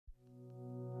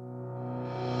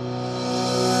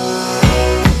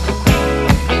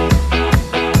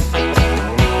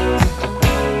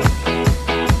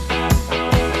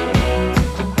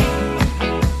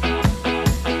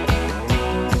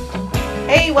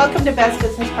welcome to Best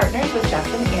Business Partners with Jeff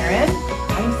and Erin.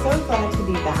 I'm so glad to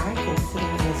be back and sitting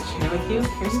in this chair with you.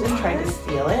 Kirsten tried to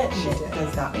steal it. She It did.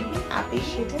 does not make me happy.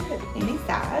 She did. Made me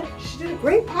sad. She did a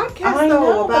great podcast, I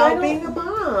know, but I about don't- being a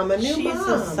mom, a new She's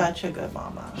mom. such a good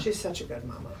mama. She's such a good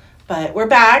mama. But we're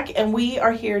back, and we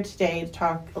are here today to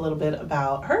talk a little bit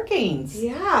about hurricanes.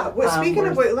 Yeah. Well, speaking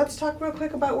of, we're- let's talk real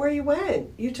quick about where you went.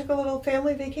 You took a little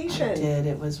family vacation. I did.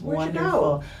 It was Where'd you wonderful.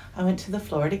 go? I went to the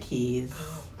Florida Keys.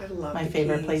 Oh, I love My the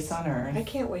favorite Keys. place on earth. I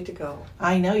can't wait to go.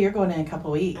 I know you're going in a couple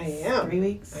weeks. I am. 3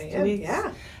 weeks. I 2 am. weeks.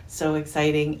 Yeah. So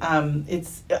exciting.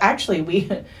 It's actually we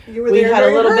You were we there had a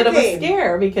during little bit of a hurricane,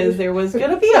 scare because there was going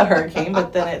to be a hurricane,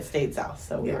 but then it stayed south,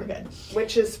 so we Yeah. were good.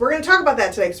 which is we're going to talk about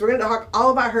that today because we're going to talk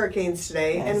all about hurricanes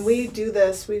today. Yes. And we do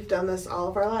this. We've done this all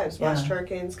of our lives. Watched Yeah.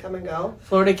 hurricanes come and go.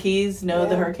 Florida Keys know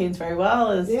the Yeah. hurricanes very well,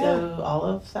 as Yeah. do all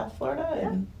of South Florida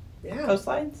and Yeah.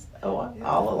 coastlines Yeah.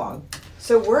 all along.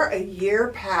 So we're a year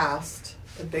past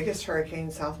the biggest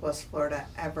hurricane Southwest Florida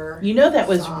ever. You know that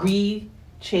was saw.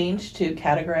 changed to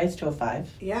categorized to a 5.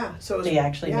 Yeah. So it was, They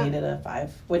actually yeah. made it a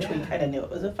 5, which we Yeah. kind of knew it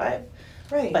was a 5,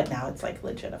 right. but now it's like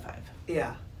legit a 5.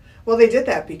 Yeah. Well, they did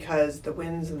that because the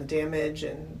winds and the damage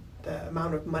and the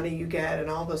amount of money you get and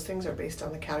all those things are based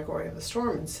on the category of the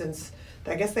storm. And since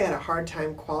I guess they had a hard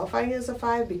time qualifying as a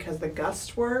 5 because the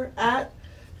gusts were at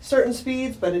certain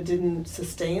speeds, but it didn't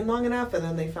sustain long enough. And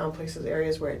then they found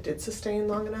areas where it did sustain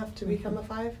long enough to become a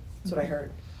 5. That's what I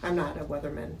heard. I'm not a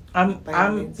weatherman. By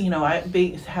all means.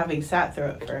 Having sat through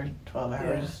it for 12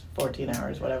 hours, 14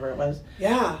 hours, whatever it was,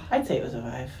 Yeah. I'd say it was a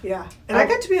 5. Yeah. And I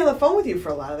got to be on the phone with you for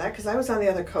a lot of that because I was on the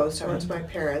other coast. I went to my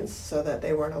parents so that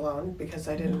they weren't alone because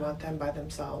I didn't want them by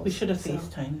themselves. We should have So-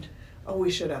 FaceTimed. Oh,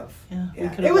 we should have. Yeah, we Yeah.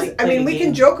 could It have, was. like, I played mean, a we can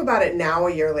game. joke about it now,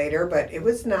 a year later, but it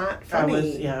was not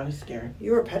funny. I was scared.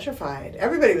 You were petrified.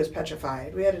 Everybody was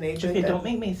petrified. We had an agent. Okay, that, don't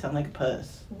make me sound like a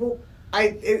puss. Well,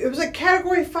 it was a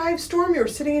Category 5 storm. You were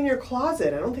sitting in your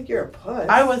closet. I don't think you're a puss.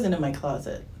 I wasn't in my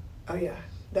closet. Oh yeah.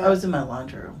 I was in my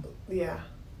laundry room. Yeah.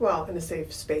 Well, in a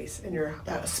safe space in your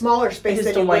Yeah. smaller I space just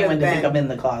than don't you want would have anyone to think I'm been. in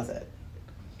the closet.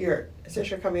 Is this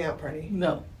your coming out party?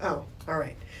 No. Oh, all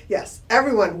right. Yes,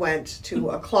 everyone went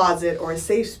to a closet or a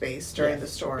safe space during Yes, the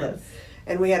storm. yes.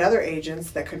 And we had other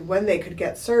agents that could, when they could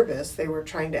get service, they were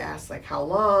trying to ask, like, how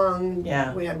long.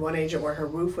 Yeah. We had one agent where her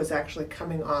roof was actually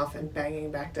coming off and banging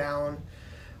back down.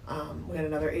 We had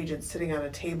another agent sitting on a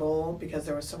table because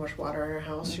there was so much water in her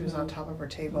house. She was on top of her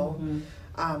table.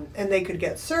 And they could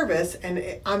get service. And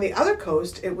on the other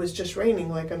coast, it was just raining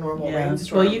like a normal Yeah.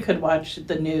 rainstorm. Well, you could watch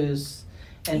the news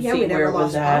and Yeah, see we never where it was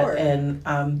lost at. power.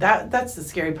 And that's the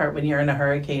scary part when you're in a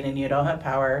hurricane and you don't have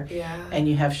power. Yeah. And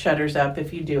you have shutters up.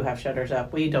 If you do have shutters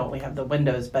up, we don't. We have the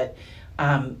windows, but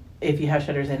if you have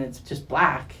shutters in, it's just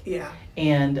black. Yeah.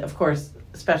 And of course,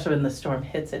 especially when the storm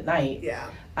hits at night, Yeah.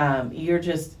 you're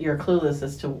clueless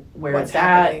as to where What's it's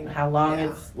happening. at, how long Yeah.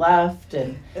 it's left,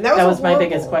 and And that a was my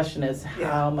biggest horrible- question: is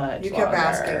Yeah. how much. You kept longer?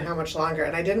 asking how much longer,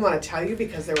 and I didn't want to tell you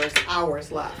because there was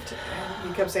hours left. And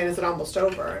you kept saying, "Is it almost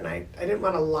over?" And I didn't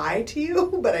want to lie to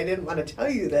you, but I didn't want to tell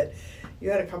you that you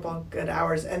had a couple of good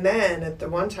hours. And then at the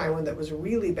one time when that was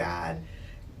really bad,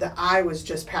 the eye was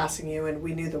just passing you, and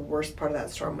we knew the worst part of that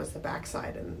storm was the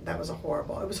backside, and that was it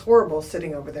was horrible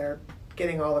sitting over there,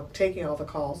 taking all the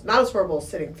calls. Not as horrible as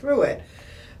sitting through it,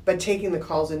 but taking the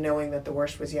calls and knowing that the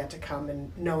worst was yet to come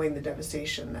and knowing the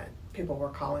devastation that people were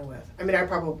calling with. I mean,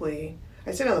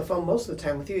 I sit on the phone most of the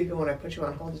time with you, even when I put you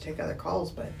on hold to take other calls,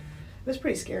 but it was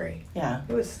pretty scary. Yeah,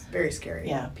 It was very scary.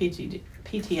 yeah.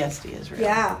 PTSD is real.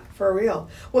 Yeah, for real.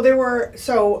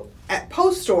 Well, at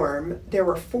post-storm, there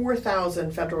were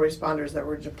 4,000 federal responders that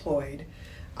were deployed,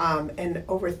 and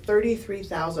over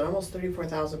 33,000, almost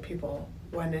 34,000 people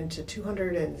went into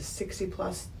 260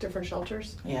 plus different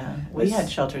shelters. Yeah, we had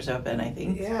shelters open, I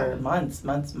think, Yeah. for months.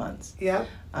 Yep.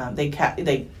 They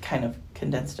kind of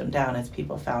condensed them down as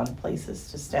people found places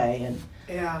to stay and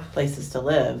Yeah. places to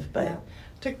live. But Yeah.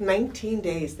 It took 19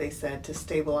 days, they said, to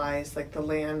stabilize like the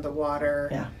land, the water,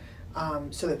 yeah,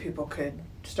 so that people could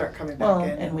start coming back well, in.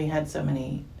 and we had so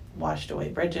many washed away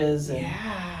bridges and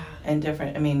Yeah. and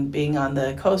different. I mean, being on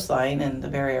the coastline and the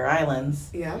barrier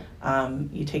islands, Yeah.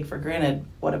 You take for granted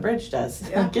what a bridge does.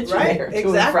 Yeah. Get you right. there to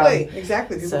Exactly. and from.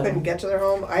 Exactly. People So- couldn't get to their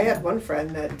home. I had one friend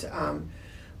that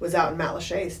was out in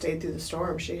Matlacha, stayed through the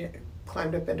storm. She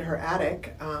climbed up into her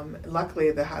attic. Luckily,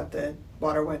 the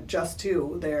water went just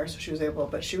to there, so she was able.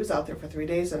 But she was out there for 3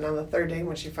 days, and on the third day,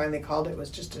 when she finally called, it was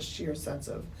just a sheer sense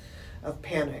of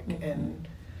panic and.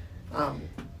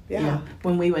 Yeah.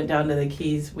 When we went down to the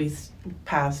Keys, we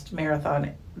passed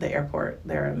Marathon, the airport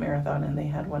there at Marathon, and they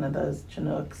had one of those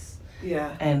Chinooks, Yeah.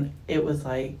 and it was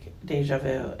like deja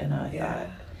vu. And I Yeah.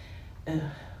 thought,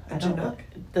 A Chinook?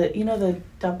 The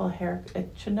double hair, a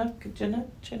Chinook.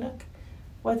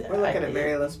 What? We're looking at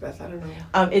Mary Elizabeth. I don't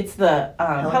know. It's the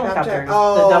helicopters.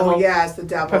 Oh, the double yes, the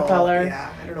double propeller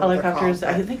Yeah, I don't know what they're helicopters.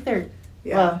 called, I but- think they're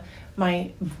Yeah. well.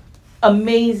 My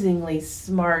amazingly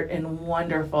smart and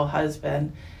wonderful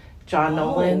husband, John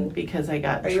Nolan, because I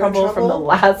got Are in you in trouble from the trouble?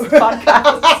 last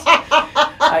podcast.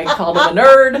 I called him a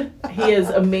nerd. He is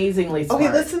amazingly Oh, smart. he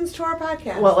listens to our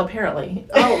podcast. Well, apparently.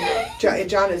 Oh,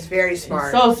 John is very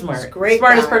smart. So smart. He's a great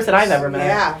Smartest guy. person I've ever met.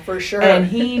 Yeah, for sure. And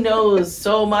he knows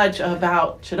so much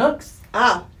about Chinooks. Who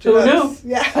Who knew? knew?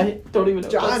 Yeah. I don't even know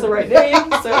if John. that's the right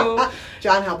name. So,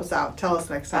 John, help us out. Tell us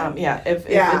next time. if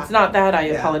Yeah. it's not that, I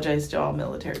Yeah. apologize to all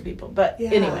military people. But Yeah.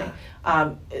 anyway,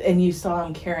 and you saw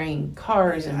him carrying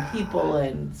cars and Yeah. people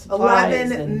and supplies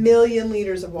 11 and million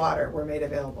liters of water were made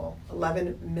available.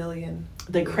 11 million.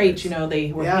 the crates.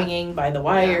 They were Yeah. hanging by the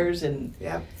wires and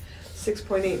Yep.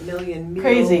 6.8 million meals,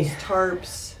 Crazy.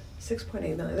 tarps.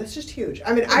 6.8 million. That's just huge. I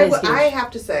mean, It is huge. I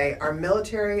have to say, our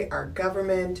military, our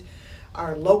government,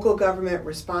 our local government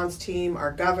response team,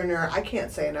 our governor, I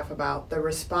can't say enough about the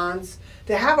response.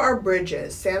 To have our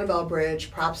bridges, Sanibel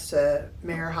Bridge, props to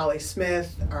Mayor Holly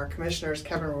Smith, our commissioners,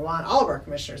 Kevin Rowan, all of our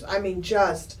commissioners. I mean,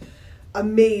 just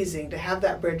amazing to have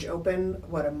that bridge open,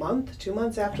 a month, 2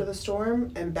 months after the storm,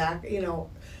 and back,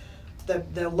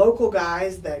 the local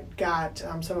guys that got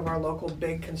some of our local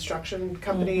big construction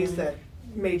companies that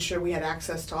made sure we had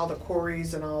access to all the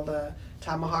quarries and all the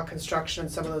Tomahawk Construction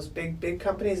and some of those big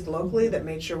companies locally that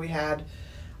made sure we had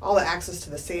all the access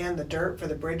to the sand, the dirt for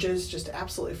the bridges, just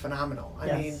absolutely phenomenal.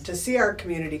 I mean, to see our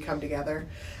community come together.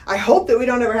 I hope that we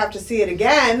don't ever have to see it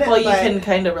again. Well, you but can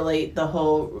kind of relate the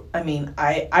whole. I mean,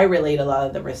 I relate a lot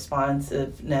of the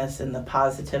responsiveness and the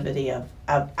positivity of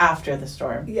after the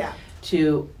storm yeah.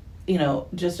 to,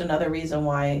 just another reason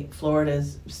why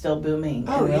Florida's still booming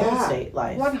Oh, in real yeah. estate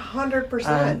life.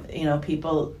 100%.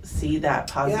 People see that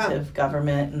positive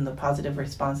government and the positive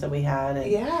response that we had,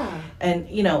 and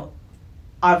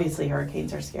obviously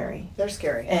hurricanes are scary. They're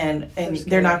scary. And They're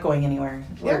they're not going anywhere.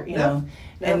 Yeah,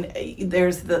 And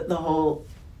there's the whole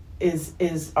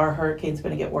is our hurricanes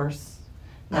going to get worse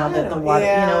now that the water?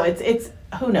 It's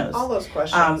who knows. All those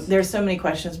questions. There's so many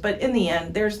questions, but in the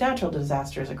end, there's natural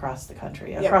disasters across the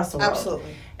country, across the world.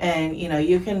 Absolutely. And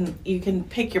you can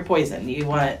pick your poison. You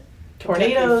want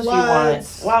Kentucky tornadoes.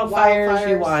 floods, you want wildfires.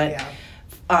 You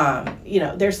want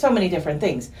yeah. there's so many different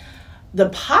things. The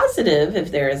positive,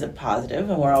 if there is a positive,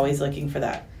 and we're always looking for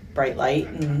that bright light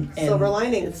and Silver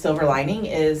lining. Silver lining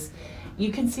is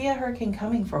you can see a hurricane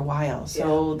coming for a while.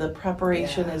 So the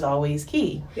preparation is always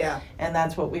key. Yeah. And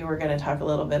that's what we were going to talk a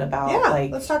little bit about. Yeah,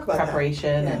 let's talk about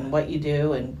preparation that. Yeah. and what you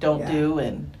do and don't do.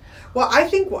 And Well, I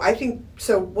think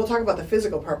so. We'll talk about the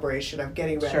physical preparation of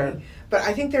getting ready. Sure. But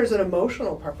I think there's an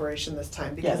emotional preparation this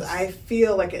time because Yes. I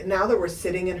feel like now that we're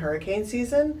sitting in hurricane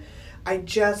season, I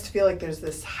just feel like there's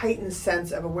this heightened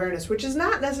sense of awareness, which is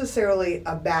not necessarily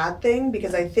a bad thing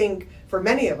because I think for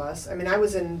many of us, I mean, I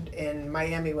was in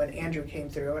Miami when Andrew came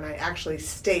through and I actually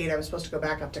stayed. I was supposed to go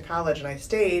back up to college and I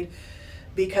stayed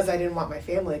because I didn't want my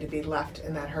family to be left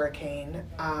in that hurricane.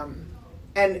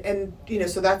 And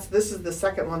so this is the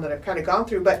second one that I've kind of gone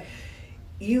through, but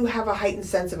you have a heightened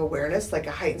sense of awareness, like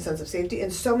a heightened sense of safety,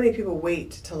 and so many people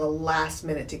wait till the last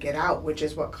minute to get out, which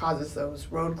is what causes those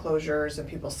road closures and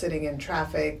people sitting in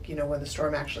traffic, when the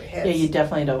storm actually hits. yeah, you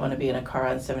definitely don't want to be in a car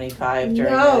on 75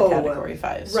 during No. a Category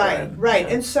 5 storm. Right.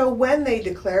 And so when they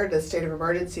declared a state of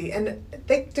emergency, and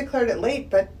they declared it late,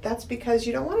 but that's because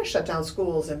you don't want to shut down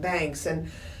schools and banks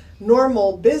and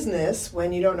normal business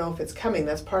when you don't know if it's coming.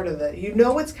 That's part of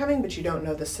it's coming, but you don't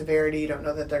know the severity. You don't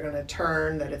know that they're going to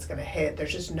turn, that it's going to hit.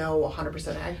 There's just no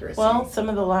 100% accuracy. Well, some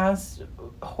of the last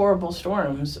horrible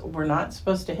storms were not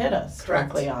supposed to hit us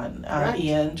directly on. Correct.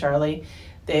 Ian, Charlie,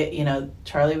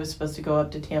 Charlie was supposed to go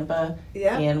up to Tampa.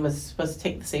 Yeah. Ian was supposed to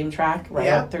take the same track right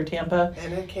Yeah. up through Tampa.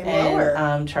 And it came lower.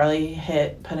 And Charlie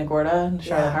hit Punta Gorda and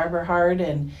Charlotte Harbor hard.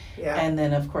 And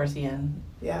then, of course, Ian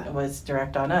was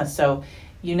direct on us. So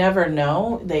you never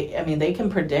know. They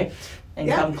can predict and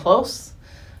come close.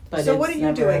 But so what are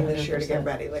you doing 100%. this year to get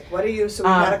ready? Like, what are you? So we've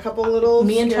got a couple little.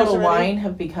 Me and scares Total already. Wine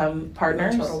have become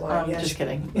partners. Total Wine, yes. Just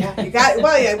kidding. Yeah, you got.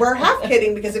 Well, yeah, we're half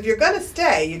kidding because if you're going to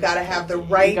stay, you got to have the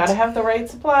right. You got to have the right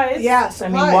supplies. Yeah,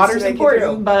 supplies I mean, water's to make it important,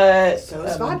 through. but So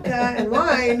is vodka and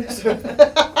wine.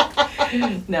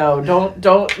 no,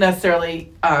 don't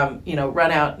necessarily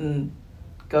run out and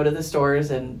go to the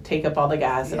stores and take up all the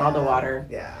gas and all the water.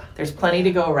 Yeah. There's plenty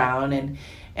to go around, and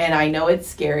I know it's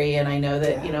scary, and I know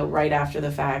that right after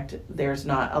the fact there's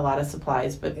not a lot of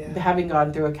supplies, but having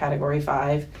gone through a Category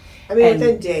 5, I mean, and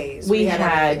within days we had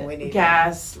everything we had needed.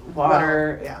 gas,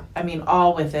 water. Well, yeah. I mean,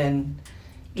 all within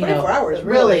 24 hours,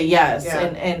 really, yes. Yeah.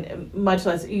 And much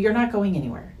less, you're not going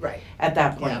anywhere. Right. At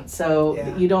that point. Yeah.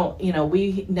 So you don't,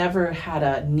 we never had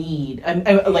a need,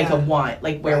 like a want,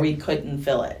 like where we couldn't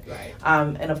fill it. Right.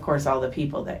 And of course, all the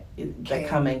people that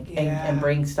come and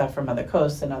bring stuff from other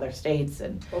coasts and other states.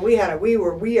 And well,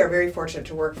 we are very fortunate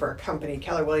to work for a company.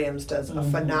 Keller Williams does a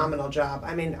phenomenal job.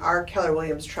 I mean, our Keller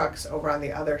Williams trucks over on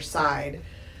the other side,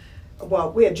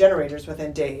 well, we had generators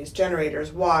within days,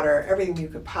 water, everything you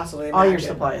could possibly imagine. All your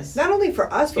supplies. Not only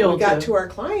for us, but we got to our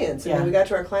clients. And when we got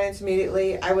to our clients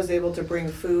immediately, I was able to bring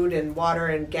food and water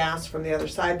and gas from the other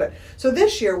side. But so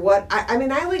this year,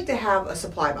 I like to have a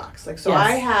supply box.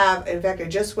 I have, in fact, I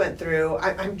just went through,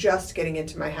 I'm just getting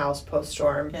into my house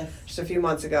post-storm just a few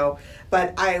months ago.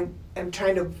 But I am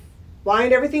trying to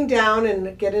wind everything down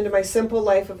and get into my simple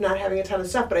life of not having a ton of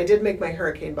stuff. But I did make my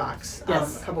hurricane box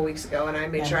a couple weeks ago, and I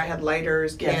made sure I had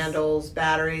lighters, candles,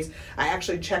 batteries. I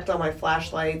actually checked all my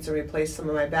flashlights and replaced some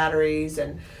of my batteries,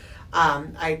 and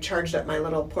I charged up my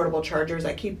little portable chargers.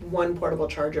 I keep one portable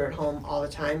charger at home all the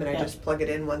time, and I just plug it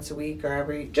in once a week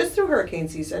or just through hurricane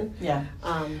season. Yeah.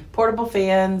 Portable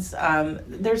fans.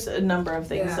 There's a number of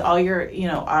things. All your,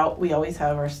 we always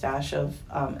have our stash of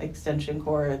extension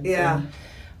cords. Yeah. And,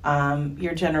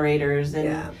 your generators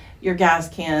and your gas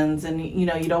cans, and you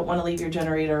don't want to leave your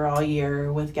generator all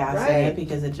year with gas in it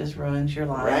because it just ruins your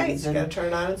lines. Right, you got to turn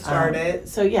it on and start it.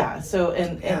 So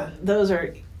and those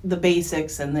are the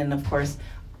basics, and then of course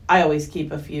I always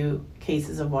keep a few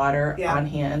cases of water on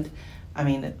hand. I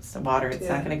mean, it's water; it's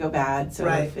not going to go bad. So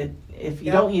if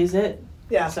you don't use it,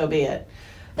 so be it.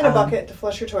 And a bucket to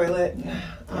flush your toilet.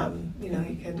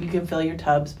 You can fill your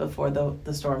tubs before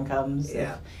the storm comes.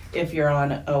 Yeah. If you're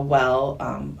on a well,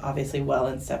 obviously well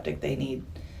and septic, they need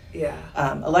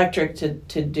electric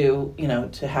to do,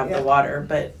 to have the water.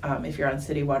 But if you're on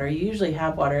city water, you usually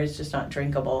have water. It's just not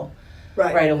drinkable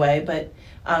right away. But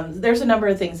there's a number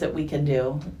of things that we can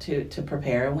do to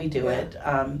prepare, and we do it.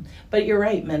 But you're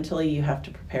right. Mentally, you have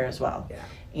to prepare as well. Yeah.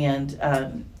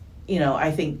 And,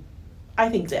 I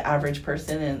think the average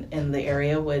person in the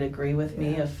area would agree with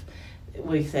me if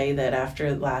we say that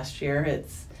after last year,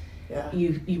 it's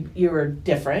you were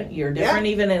different. You're different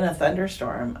even in a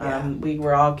thunderstorm. We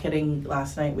were all kidding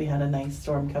last night. We had a nice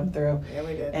storm come through. Yeah,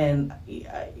 we did. And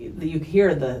you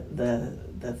hear the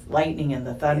lightning and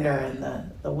the thunder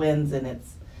and the winds, and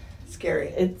it's scary.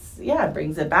 It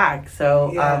brings it back.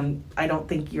 So I don't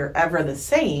think you're ever the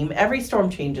same. Every storm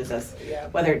changes us,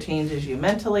 whether it changes you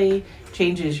mentally,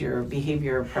 changes your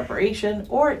behavior preparation,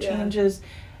 or it changes.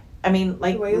 I mean,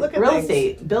 like real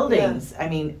estate, buildings. I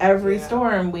mean, every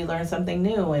storm we learn something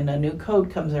new, and a new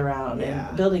code comes around,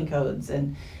 and building codes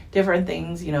and different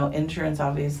things. Insurance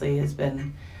obviously has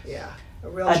been a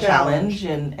real challenge,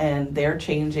 and they're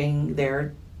changing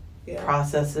their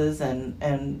processes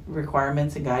and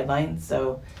requirements and guidelines.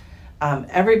 So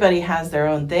everybody has their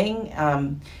own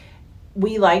thing.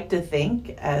 We like to think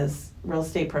as real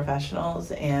estate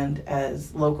professionals and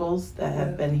as locals that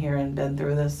have been here and been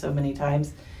through this so many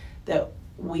times that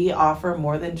we offer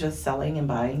more than just selling and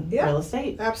buying real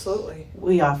estate. Absolutely.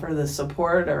 We offer the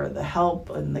support or the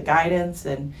help and the guidance.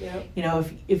 And,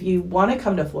 if you want to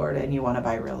come to Florida and you want to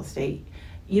buy real estate,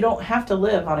 you don't have to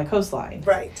live on a coastline.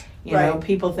 Right.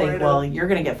 People think, you're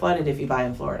going to get flooded if you buy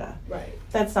in Florida. Right.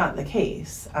 That's not the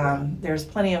case. There's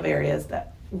plenty of areas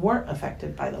that weren't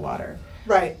affected by the water.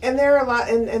 Right, and there are a lot,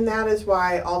 and that is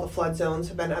why all the flood zones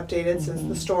have been updated since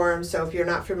the storm. So if you're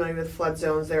not familiar with flood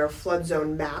zones, there are flood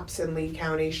zone maps in Lee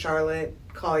County, Charlotte,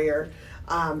 Collier,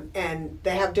 and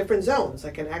they have different zones.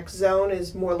 Like an X zone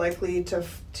is more likely to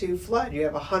flood. You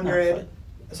have 100.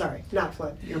 Sorry, not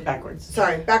flood. You're backwards.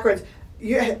 Sorry, backwards.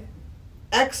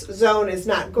 X zone is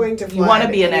not going to flood. You want to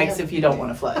be an X if you don't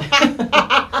want to flood.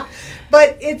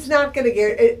 But it's not going to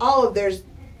get there's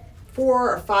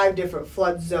 4 or 5 different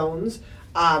flood zones,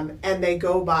 and they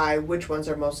go by which ones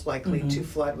are most likely to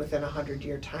flood within a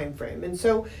 100-year time frame. And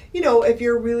so, if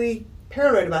you're really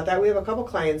paranoid about that, we have a couple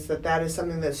clients that is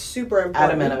something that's super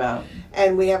important. Adamant about.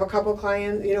 And we have a couple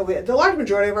clients, the large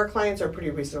majority of our clients are pretty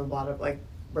reasonable about it.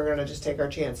 We're going to just take our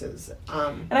chances.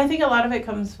 And I think a lot of it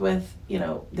comes with,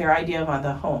 their idea of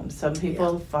the home. Some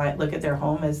people look at their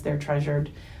home as their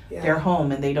treasured their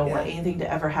home, and they don't want anything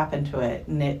to ever happen to it,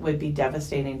 and it would be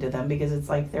devastating to them because it's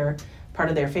like they're part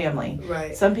of their family.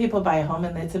 Right. Some people buy a home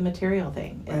and it's a material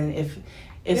thing, and if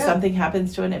something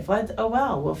happens to it and it floods,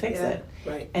 we'll fix it.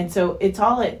 Right. And so it's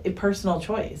all a personal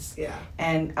choice. Yeah.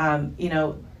 And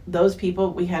those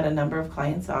people, we had a number of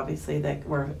clients obviously that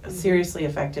were seriously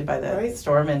affected by the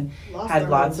storm and had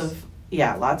lots of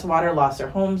lots of water, lost their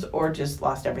homes, or just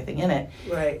lost everything in it.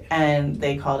 Right. And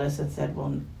they called us and said,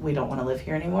 well, we don't want to live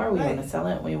here anymore. We want to sell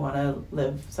it. We want to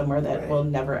live somewhere that will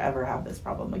never, ever have this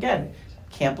problem again. Right.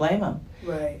 Can't blame them.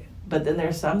 Right. But then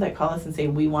there's some that call us and say,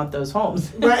 we want those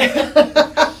homes. Right.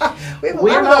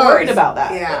 We're not worried about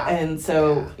that. Yeah. And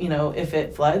so, if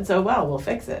it floods, oh well, we'll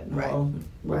fix it. Right.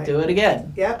 We'll do it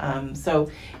again. Yep. So,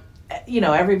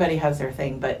 everybody has their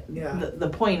thing. But the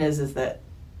point is that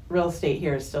real estate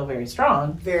here is still very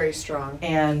strong. Very strong.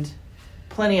 And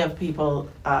plenty of people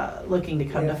looking to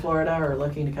come to Florida or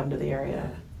looking to come to the area.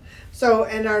 Yeah. So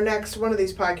in our next one of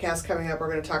these podcasts coming up, we're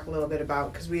going to talk a little bit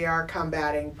about, because we are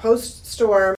combating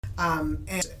post-storm,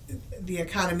 and the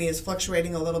economy is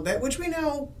fluctuating a little bit, which we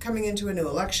know coming into a new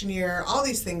election year, all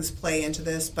these things play into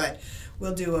this, but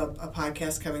we'll do a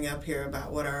podcast coming up here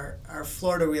about what our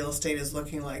Florida real estate is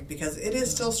looking like, because it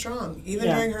is still strong, even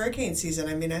during hurricane season.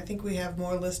 I mean, I think we have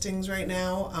more listings right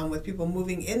now with people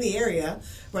moving in the area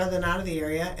rather than out of the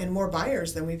area, and more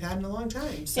buyers than we've had in a long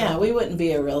time. So. Yeah, we wouldn't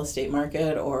be a real estate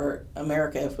market or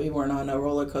America if we weren't on a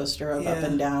roller coaster of up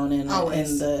and down in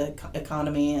the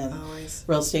economy and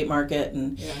real estate market.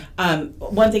 And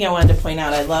one thing I wanted to point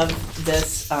out, I love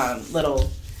this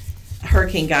little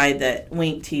hurricane guide that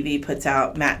Wink TV puts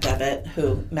out. Matt Devitt,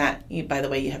 Matt, by the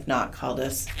way, you have not called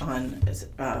us on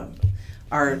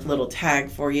our little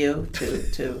tag for you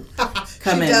to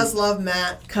come in. She does love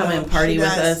Matt. Come and party with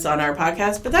us on our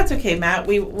podcast, but that's okay, Matt.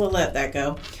 We'll let that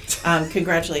go.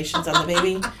 Congratulations on the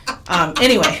baby.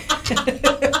 Anyway,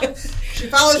 she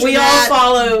follows. We all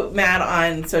follow Matt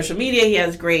on social media. He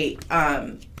has great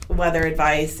weather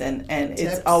advice and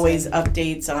it's always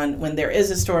updates on when there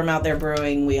is a storm out there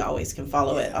brewing. We always can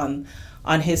follow it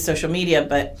on his social media.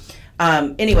 But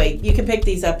anyway, you can pick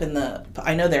these up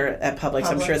I know they're at Publix.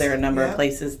 I'm sure there are a number of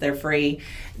places. They're free.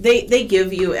 They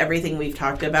give you everything we've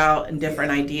talked about and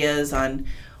different ideas on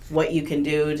what you can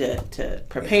do to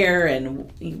prepare and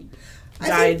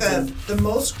guides. I think the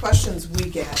most questions we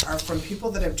get are from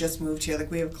people that have just moved here.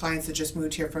 Like we have clients that just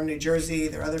moved here from New Jersey.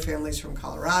 There are other families from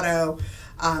Colorado.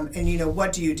 And,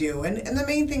 what do you do? And the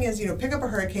main thing is, pick up a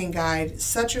hurricane guide,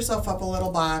 set yourself up a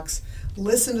little box,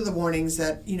 listen to the warnings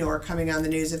that, are coming on the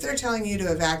news. If they're telling you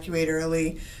to evacuate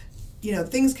early,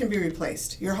 things can be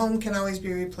replaced. Your home can always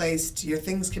be replaced. Your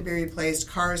things can be replaced.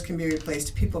 Cars can be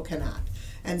replaced. People cannot.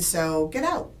 And so get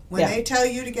out. When they tell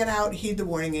you to get out, heed the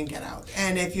warning and get out.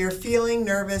 And if you're feeling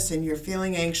nervous and you're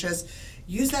feeling anxious,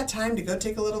 use that time to go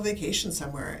take a little vacation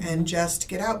somewhere and just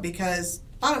get out, because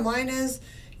bottom line is,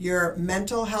 your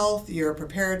mental health, your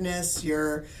preparedness,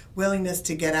 your willingness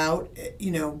to get out,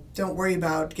 don't worry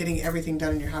about getting everything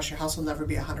done in your house. Your house will never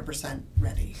be 100%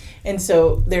 ready. And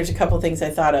so there's a couple things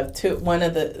I thought of too. One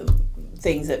of the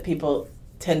things that people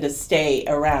tend to stay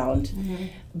around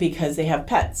because they have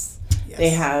pets. Yes. They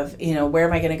have, where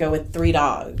am I going to go with 3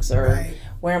 dogs? Or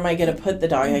where am I going to put the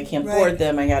dog? I can't board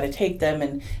them. I got to take them.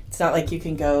 And it's not like you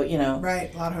can go, a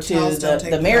lot of to hotels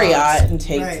the Marriott and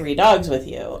take 3 dogs with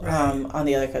you on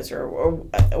the other coast or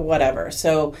whatever.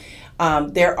 So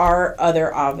there are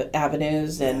other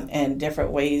avenues and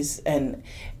different ways. And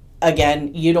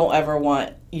again, you don't ever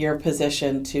want your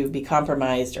position to be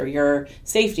compromised or your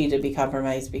safety to be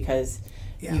compromised because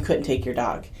you couldn't take your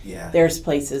dog. Yeah. There's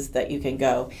places that you can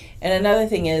go. And another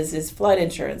thing is flood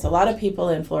insurance. A lot of people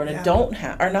in Florida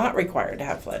are not required to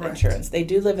have flood insurance. They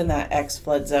do live in that X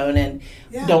flood zone and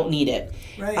don't need it.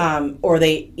 Right. Or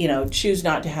they, choose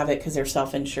not to have it because they're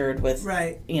self-insured with,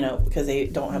 because they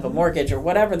don't have a mortgage or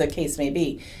whatever the case may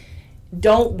be.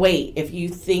 Don't wait. If you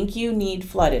think you need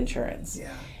flood insurance,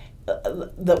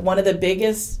 one of the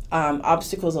biggest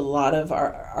obstacles a lot of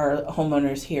our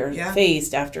homeowners here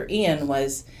faced after Ian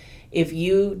was if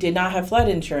you did not have flood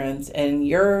insurance and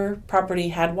your property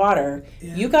had water,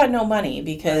 you got no money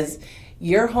because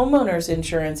your homeowner's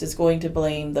insurance is going to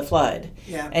blame the flood.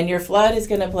 Yeah. And your flood is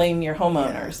going to blame your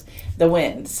homeowners, the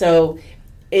wind. So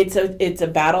it's a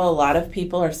battle a lot of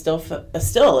people are still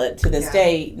to this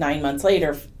day, 9 months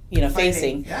later,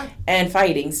 facing and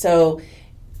fighting. So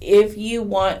if you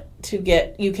want to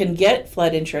you can get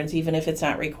flood insurance even if it's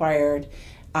not required.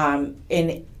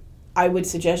 And I would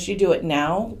suggest you do it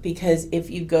now, because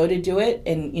if you go to do it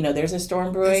and, there's a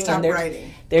storm brewing and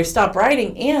there's stop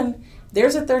writing and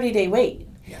there's a 30-day wait.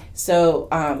 Yeah. So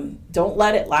don't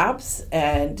let it lapse.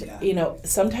 And,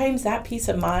 sometimes that peace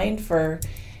of mind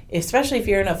especially if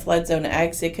you're in a flood zone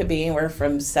X, it could be anywhere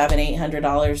from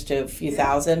 $700-800 to a few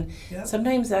thousand. Yep.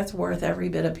 Sometimes that's worth every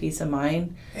bit of peace of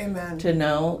mind. Amen. To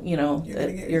know,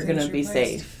 that you're going to be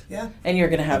safe. Yeah. And you're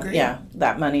going to have,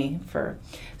 that money for.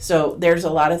 So there's a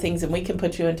lot of things, and we can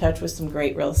put you in touch with some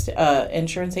great real estate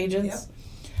insurance agents.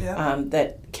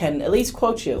 that can at least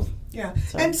quote you. Yeah,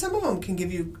 so. And some of them can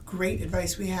give you great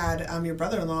advice. We had your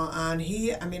brother-in-law on.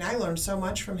 I learned so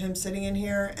much from him sitting in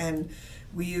here, and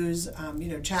we use,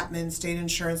 Chapman, State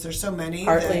Insurance. There's so many.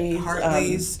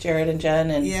 Hartley's. Jared and Jen.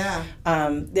 And,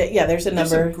 there's a number. There's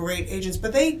some great agents,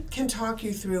 but they can talk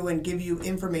you through and give you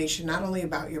information, not only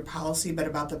about your policy, but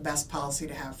about the best policy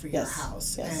to have for your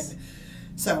house. Yes. And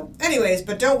so, anyways,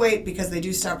 but don't wait, because they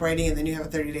do stop writing, and then you have a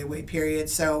 30-day wait period.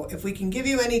 So if we can give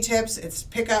you any tips, it's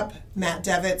pick up Matt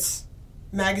Devitt's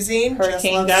magazine.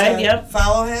 Hurricane Guide,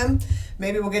 Follow him.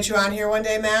 Maybe we'll get you on here one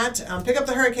day, Matt. Pick up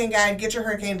the Hurricane Guide, get your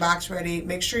hurricane box ready,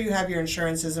 make sure you have your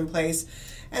insurances in place,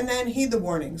 and then heed the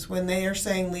warnings. When they are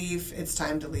saying leave, it's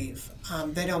time to leave.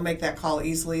 They don't make that call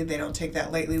easily. They don't take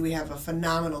that lightly. We have a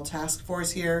phenomenal task force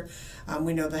here.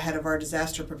 We know the head of our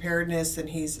disaster preparedness, and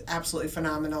he's absolutely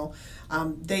phenomenal.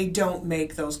 They don't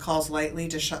make those calls lightly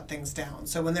to shut things down.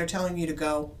 So when they're telling you to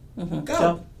go,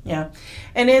 go. Yeah.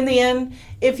 And in the end,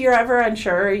 if you're ever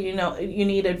unsure, you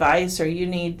need advice, or you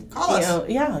need... Call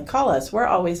us. Call us. We're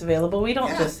always available. We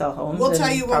don't just sell homes. We'll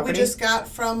tell you what we just got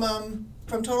from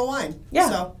Total Wine. Yeah.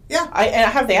 So, yeah. I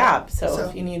have the app, so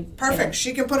if you need... Perfect.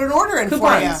 She can put an order in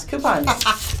coupons, for you. Coupons.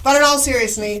 But in all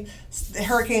seriousness,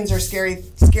 hurricanes are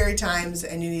scary times,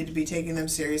 and you need to be taking them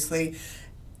seriously.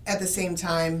 At the same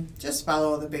time, just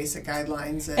follow the basic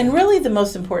guidelines. And really the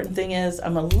most important thing is,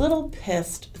 I'm a little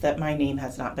pissed that my name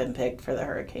has not been picked for the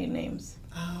hurricane names.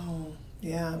 Oh,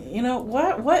 yeah. You know,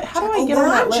 what? How do I get on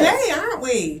that list? We're on Jay, aren't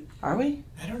we? Are we?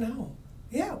 I don't know.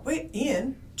 Yeah, wait,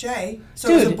 Ian, Jay. So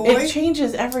dude, is a boy? It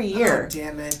changes every year. Oh,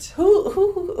 damn it. Who,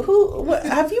 what,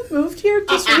 have you moved here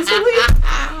just recently?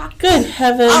 Good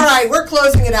heavens. All right, we're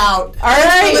closing it out. All right.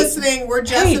 Thanks for listening. We're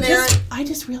Jess and Aaron. I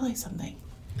just realized something.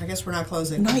 I guess we're not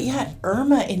closing. Not yet.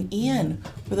 Irma and Ian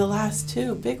were the last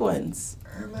two big ones.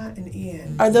 Irma and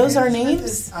Ian. Are those our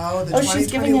names? The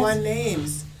 2021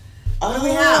 names. What do we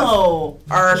have?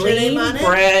 Arlene,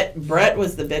 Brett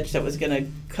was the bitch that was going to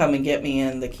come and get me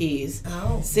in the keys.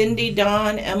 Oh. Cindy,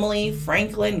 Dawn, Emily,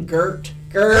 Franklin,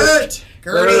 Gertrude,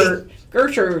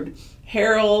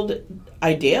 Harold,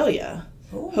 Idalia,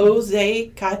 Ooh.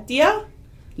 Jose, Katia,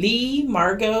 Lee,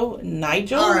 Margot,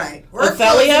 Nigel, all right.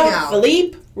 Ophelia,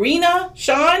 Philippe, Rena,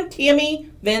 Sean, Tammy,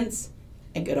 Vince,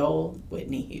 and good old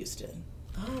Whitney Houston.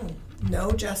 Oh,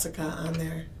 no Jessica on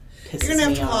there. Pisses You're going to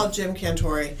have to me call off. Jim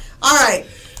Cantori. All right.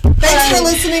 Thanks for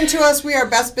listening to us. We are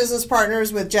best business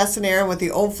partners with Jess and Aaron with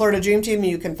the Old Florida Dream Team.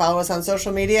 You can follow us on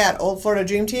social media at Old Florida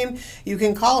Dream Team. You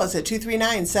can call us at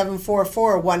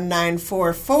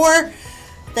 239-744-1944.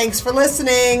 Thanks for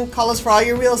listening. Call us for all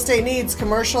your real estate needs,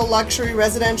 commercial, luxury,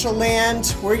 residential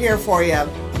land. We're here for you.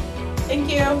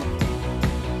 Thank you.